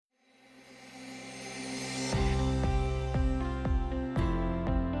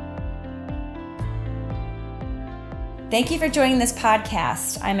Thank you for joining this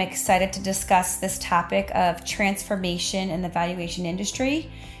podcast. I'm excited to discuss this topic of transformation in the valuation industry.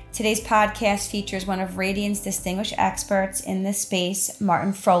 Today's podcast features one of Radian's distinguished experts in this space,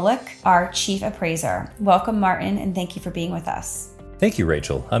 Martin Froelich, our Chief Appraiser. Welcome, Martin, and thank you for being with us. Thank you,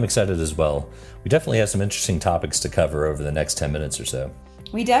 Rachel. I'm excited as well. We definitely have some interesting topics to cover over the next 10 minutes or so.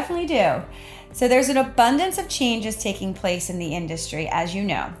 We definitely do. So there's an abundance of changes taking place in the industry, as you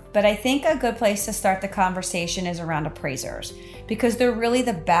know, but I think a good place to start the conversation is around appraisers because they're really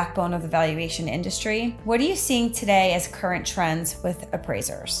the backbone of the valuation industry. What are you seeing today as current trends with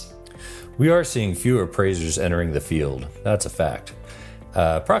appraisers? We are seeing fewer appraisers entering the field. That's a fact.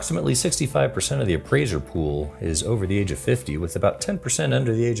 Approximately 65% of the appraiser pool is over the age of 50, with about 10%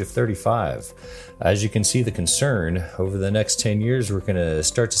 under the age of 35. As you can see the concern, over the next 10 years, we're going to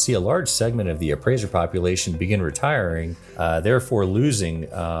start to see a large segment of the appraiser population begin retiring, therefore losing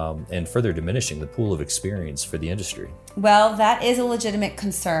and further diminishing the pool of experience for the industry. Well, that is a legitimate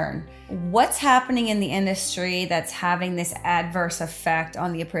concern. What's happening in the industry that's having this adverse effect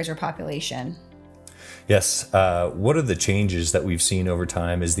on the appraiser population? Yes, one of the changes that we've seen over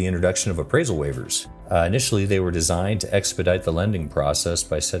time is the introduction of appraisal waivers. Initially, they were designed to expedite the lending process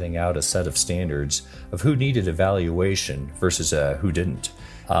by setting out a set of standards of who needed evaluation versus who didn't.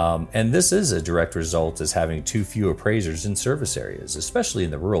 And this is a direct result as having too few appraisers in service areas, especially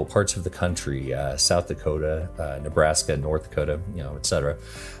in the rural parts of the country, South Dakota, Nebraska, North Dakota, et cetera.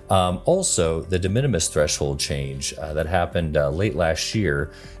 Also, the de minimis threshold change that happened late last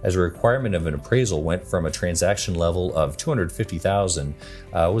year as a requirement of an appraisal went from a transaction level of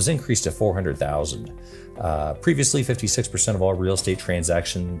 $250,000 was increased to $400,000. Previously, 56% of all real estate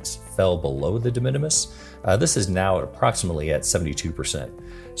transactions fell below the de minimis. This is now approximately at 72%.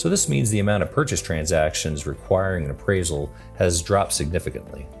 So this means the amount of purchase transactions requiring an appraisal has dropped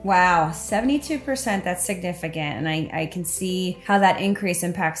significantly. Wow, 72%, that's significant. And I can see how that increase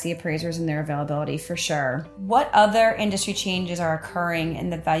impacts the appraisers and their availability for sure. What other industry changes are occurring in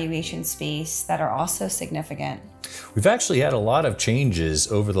the valuation space that are also significant? We've actually had a lot of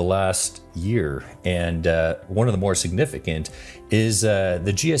changes over the last year, and one of the more significant is the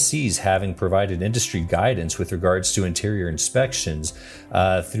GSEs having provided industry guidance with regards to interior inspections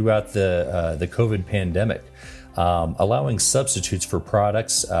throughout the COVID pandemic, allowing substitutes for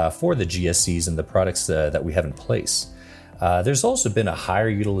products for the GSEs and the products that we have in place. There's also been a higher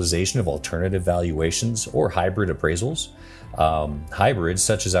utilization of alternative valuations or hybrid appraisals. Hybrids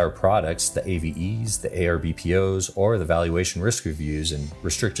such as our products, the AVEs, the ARBPOs, or the valuation risk reviews and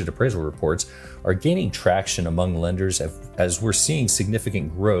restricted appraisal reports are gaining traction among lenders as we're seeing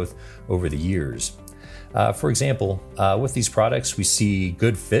significant growth over the years. For example, with these products, we see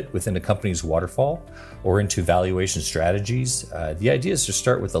good fit within a company's waterfall or into valuation strategies. The idea is to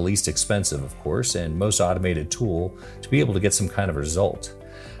start with the least expensive, of course, and most automated tool to be able to get some kind of result.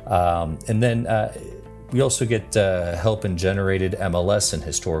 And then we also get help in generated MLS and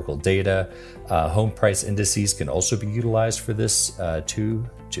historical data. Home price indices can also be utilized for this too,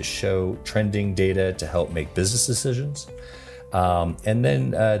 to show trending data to help make business decisions. And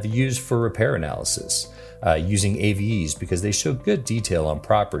then the use for repair analysis. Using AVEs because they show good detail on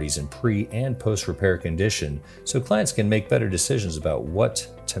properties in pre- and post-repair condition so clients can make better decisions about what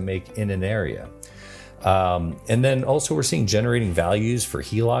to make in an area. And then also we're seeing generating values for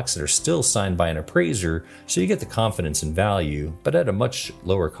HELOCs that are still signed by an appraiser so you get the confidence in value, but at a much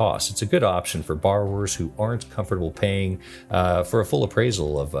lower cost. It's a good option for borrowers who aren't comfortable paying for a full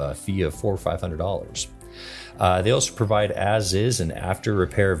appraisal of a fee of $400 or $500. They also provide as-is and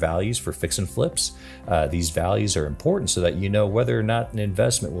after-repair values for fix and flips. These values are important so that you know whether or not an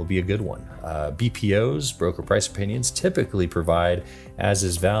investment will be a good one. BPOs, broker price opinions, typically provide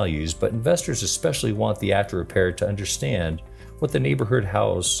as-is values, but investors especially want the after-repair to understand what the neighborhood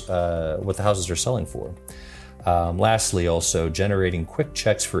house, what the houses are selling for. Lastly, also generating quick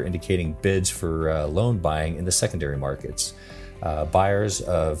checks for indicating bids for loan buying in the secondary markets. Buyers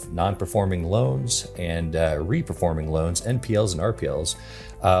of non-performing loans and re-performing loans, NPLs and RPLs,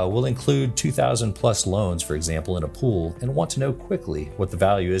 will include 2,000 plus loans, for example, in a pool and want to know quickly what the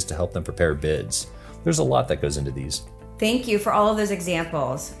value is to help them prepare bids. There's a lot that goes into these. Thank you for all of those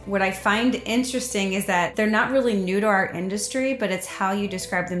examples. What I find interesting is that they're not really new to our industry, but it's how you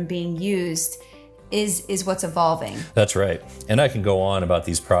describe them being used is what's evolving. That's right. And I can go on about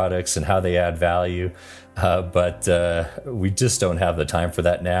these products and how they add value, but we just don't have the time for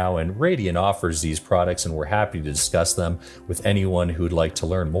that now. And Radian offers these products, and we're happy to discuss them with anyone who'd like to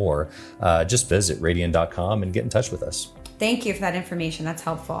learn more. Just visit radian.com and get in touch with us. Thank you for that information. That's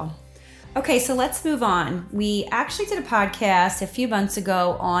helpful. Okay, so let's move on. We actually did a podcast a few months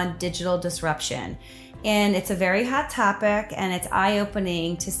ago on digital disruption. And it's a very hot topic, and it's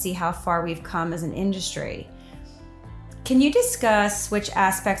eye-opening to see how far we've come as an industry. Can you discuss which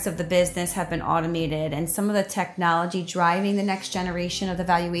aspects of the business have been automated and some of the technology driving the next generation of the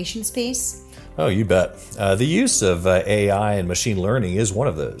valuation space? Oh, you bet. The use of AI and machine learning is one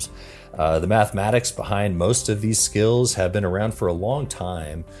of those. The mathematics behind most of these skills have been around for a long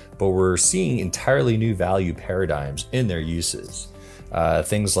time, but we're seeing entirely new value paradigms in their uses.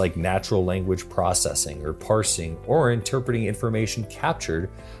 Things like natural language processing or parsing or interpreting information captured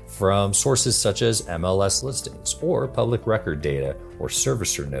from sources such as MLS listings or public record data or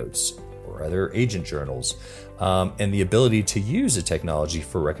servicer notes or other agent journals, and the ability to use a technology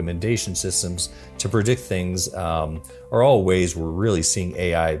for recommendation systems to predict things are all ways we're really seeing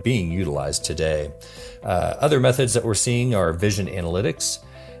AI being utilized today. Other methods that we're seeing are vision analytics.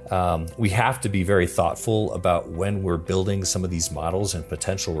 We have to be very thoughtful about when we're building some of these models and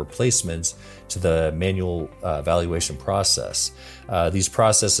potential replacements to the manual valuation process. These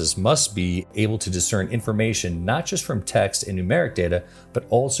processes must be able to discern information not just from text and numeric data, but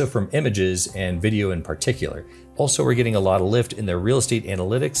also from images and video in particular. Also, we're getting a lot of lift in their real estate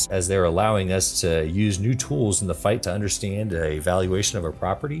analytics as they're allowing us to use new tools in the fight to understand a valuation of a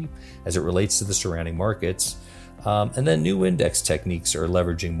property as it relates to the surrounding markets. And then new index techniques are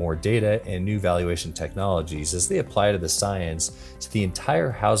leveraging more data and new valuation technologies as they apply to the science to the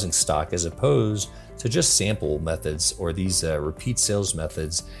entire housing stock as opposed to just sample methods or these repeat sales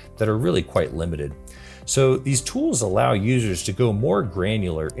methods that are really quite limited. So these tools allow users to go more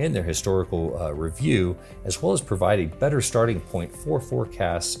granular in their historical review, as well as provide a better starting point for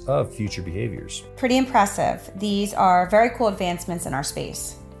forecasts of future behaviors. Pretty impressive. These are very cool advancements in our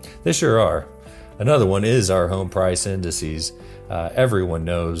space. They sure are. Another one is our home price indices. Everyone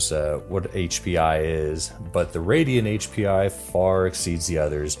knows what HPI is, but the Radian HPI far exceeds the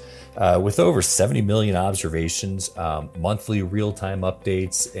others. With over 70 million observations, monthly real-time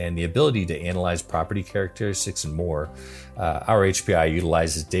updates, and the ability to analyze property characteristics and more, our HPI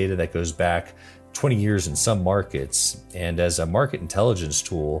utilizes data that goes back 20 years in some markets, and as a market intelligence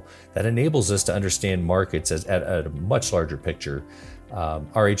tool that enables us to understand markets at a much larger picture.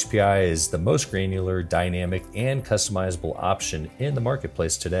 Our HPI is the most granular, dynamic, and customizable option in the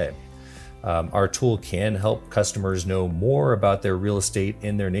marketplace today. Our tool can help customers know more about their real estate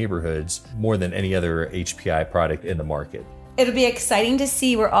in their neighborhoods more than any other HPI product in the market. It'll be exciting to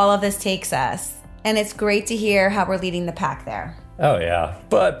see where all of this takes us, and it's great to hear how we're leading the pack there. Oh yeah,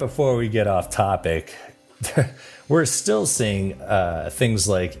 but before we get off topic, we're still seeing things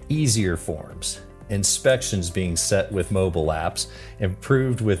like easier forms, inspections being set with mobile apps,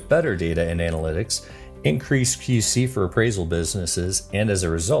 improved with better data and analytics, increased QC for appraisal businesses, and as a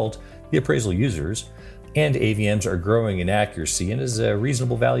result, the appraisal users, and AVMs are growing in accuracy and as a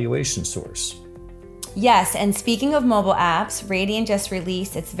reasonable valuation source. Yes, and speaking of mobile apps, Radian just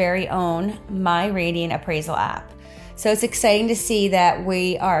released its very own My Radian appraisal app. So it's exciting to see that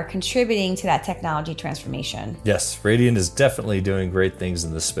we are contributing to that technology transformation. Yes, Radian is definitely doing great things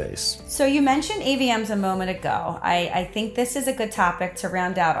in this space. So you mentioned AVMs a moment ago. I think this is a good topic to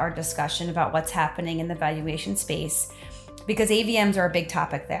round out our discussion about what's happening in the valuation space, because AVMs are a big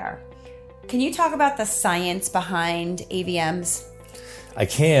topic there. Can you talk about the science behind AVMs? I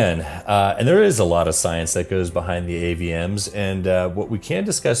can, and there is a lot of science that goes behind the AVMs, and what we can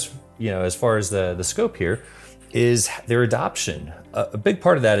discuss, as far as the scope here, is their adoption. A big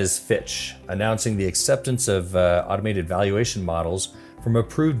part of that is Fitch announcing the acceptance of automated valuation models from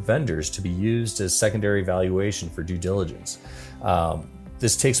approved vendors to be used as secondary valuation for due diligence.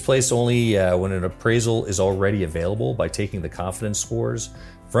 This takes place only when an appraisal is already available by taking the confidence scores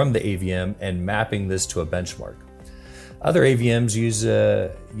from the AVM and mapping this to a benchmark. Other AVMs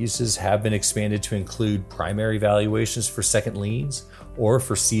uses have been expanded to include primary valuations for second liens or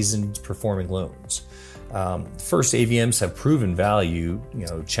for seasoned performing loans. First, AVMs have proven value.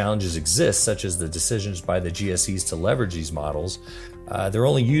 Challenges exist, such as the decisions by the GSEs to leverage these models. They're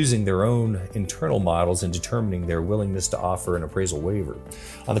only using their own internal models in determining their willingness to offer an appraisal waiver.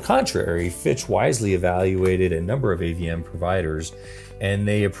 On the contrary, Fitch wisely evaluated a number of AVM providers, and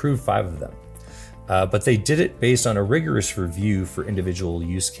they approved 5 of them. But they did it based on a rigorous review for individual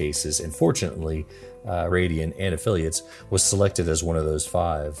use cases, and fortunately, Radian and affiliates was selected as one of those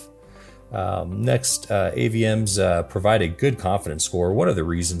 5. Next, AVMs provide a good confidence score. One of the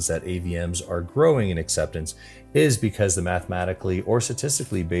reasons that AVMs are growing in acceptance is because the mathematically or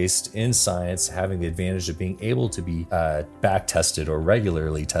statistically based in science having the advantage of being able to be back tested or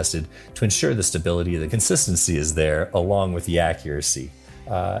regularly tested to ensure the stability and the consistency is there along with the accuracy.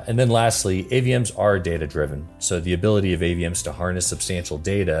 And then lastly, AVMs are data-driven. So the ability of AVMs to harness substantial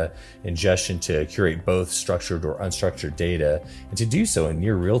data ingestion to curate both structured or unstructured data, and to do so in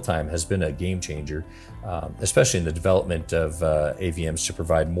near real time has been a game changer, especially in the development of AVMs to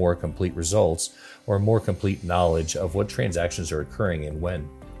provide more complete results or more complete knowledge of what transactions are occurring and when.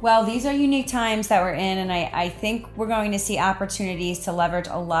 Well, these are unique times that we're in, and I think we're going to see opportunities to leverage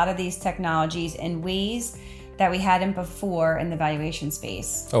a lot of these technologies in ways that we hadn't before in the valuation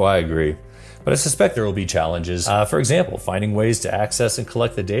space. Oh, I agree. But I suspect there will be challenges. For example, finding ways to access and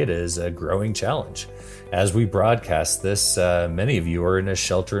collect the data is a growing challenge. As we broadcast this, many of you are in a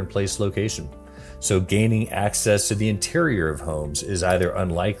shelter-in-place location. So gaining access to the interior of homes is either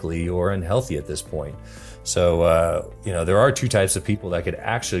unlikely or unhealthy at this point. So, there are two types of people that could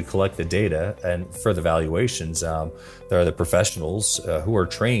actually collect the data. And for the valuations, there are the professionals who are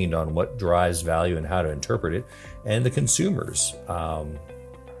trained on what drives value and how to interpret it, and the consumers.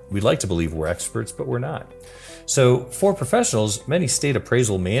 We'd like to believe we're experts, but we're not. So for professionals, many state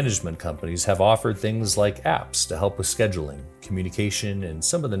appraisal management companies have offered things like apps to help with scheduling, communication, and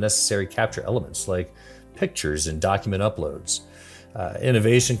some of the necessary capture elements like pictures and document uploads.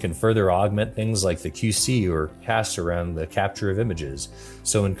 Innovation can further augment things like the QC or CAS around the capture of images.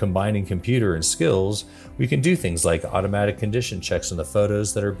 So in combining computer and skills, we can do things like automatic condition checks on the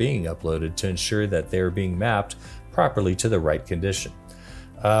photos that are being uploaded to ensure that they are being mapped properly to the right condition.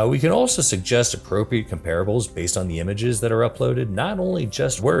 We can also suggest appropriate comparables based on the images that are uploaded, not only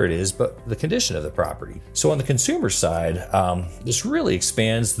just where it is, but the condition of the property. So on the consumer side, this really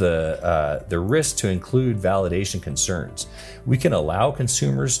expands the risk to include validation concerns. We can allow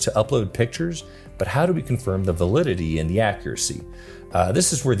consumers to upload pictures, but how do we confirm the validity and the accuracy?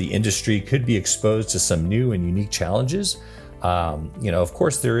 This is where the industry could be exposed to some new and unique challenges. Of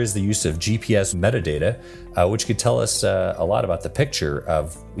course, there is the use of GPS metadata, which could tell us a lot about the picture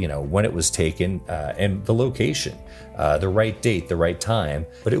of, when it was taken and the location, the right date, the right time,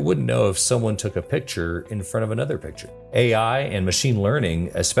 but it wouldn't know if someone took a picture in front of another picture. AI and machine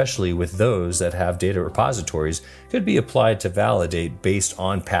learning, especially with those that have data repositories, could be applied to validate based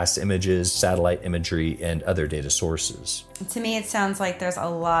on past images, satellite imagery, and other data sources. To me, it sounds like there's a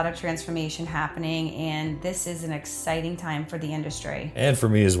lot of transformation happening, and this is an exciting time for the industry. And for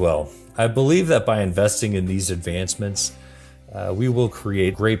me as well. I believe that by investing in these advancements, we will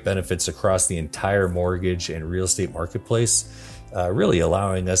create great benefits across the entire mortgage and real estate marketplace, really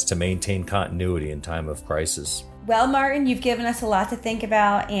allowing us to maintain continuity in time of crisis. Well, Martin, you've given us a lot to think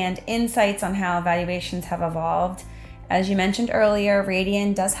about and insights on how valuations have evolved. As you mentioned earlier,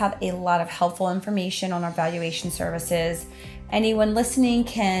 Radian does have a lot of helpful information on our valuation services. Anyone listening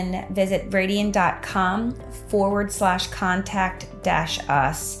can visit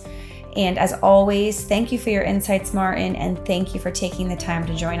radian.com/contact-us. And as always, thank you for your insights, Martin, and thank you for taking the time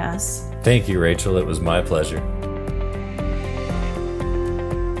to join us. Thank you, Rachel. It was my pleasure.